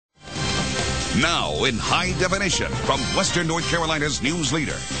Now in high definition from Western North Carolina's news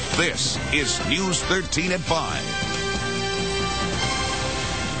leader, this is News 13 at 5.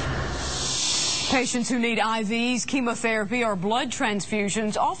 Patients who need IVs, chemotherapy, or blood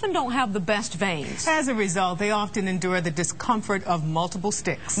transfusions often don't have the best veins. As a result, they often endure the discomfort of multiple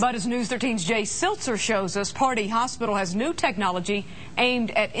sticks. But as News 13's Jay Siltzer shows us, Pardee Hospital has new technology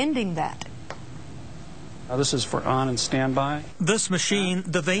aimed at ending that. This is for on and standby. This machine,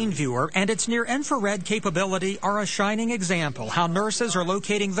 the VeinViewer, and its near-infrared capability are a shining example how nurses are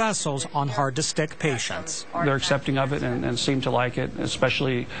locating vessels on hard-to-stick patients. They're accepting of it and seem to like it,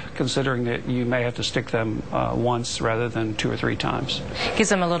 especially considering that you may have to stick them once rather than 2 or 3 times. Gives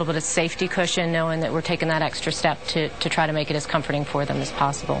them a little bit of safety cushion knowing that we're taking that extra step to try to make it as comforting for them as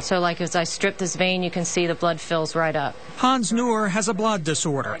possible. So like as I strip this vein, you can see the blood fills right up. Hans Neuer has a blood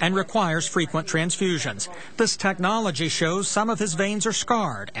disorder and requires frequent transfusions. This technology shows some of his veins are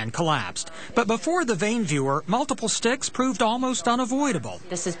scarred and collapsed. But before the VeinViewer, multiple sticks proved almost unavoidable.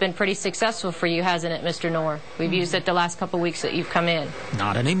 This has been pretty successful for you, hasn't it, Mr. Neuer? We've used it the last couple of weeks that you've come in.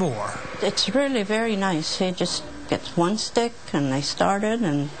 Not anymore. It's really very nice. He just gets one stick and they started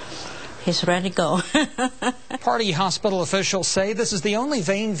and he's ready to go. Pardee Hospital officials say this is the only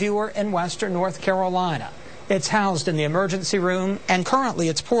VeinViewer in Western North Carolina. It's housed in the emergency room, and currently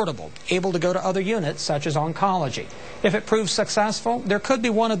it's portable, able to go to other units such as oncology. If it proves successful, there could be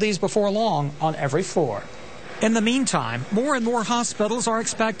one of these before long on every floor. In the meantime, more and more hospitals are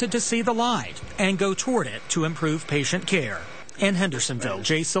expected to see the light and go toward it to improve patient care. In Hendersonville,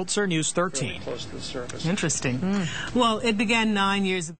 Jay Siltzer, News 13. Interesting. Well, it began 9 years ago.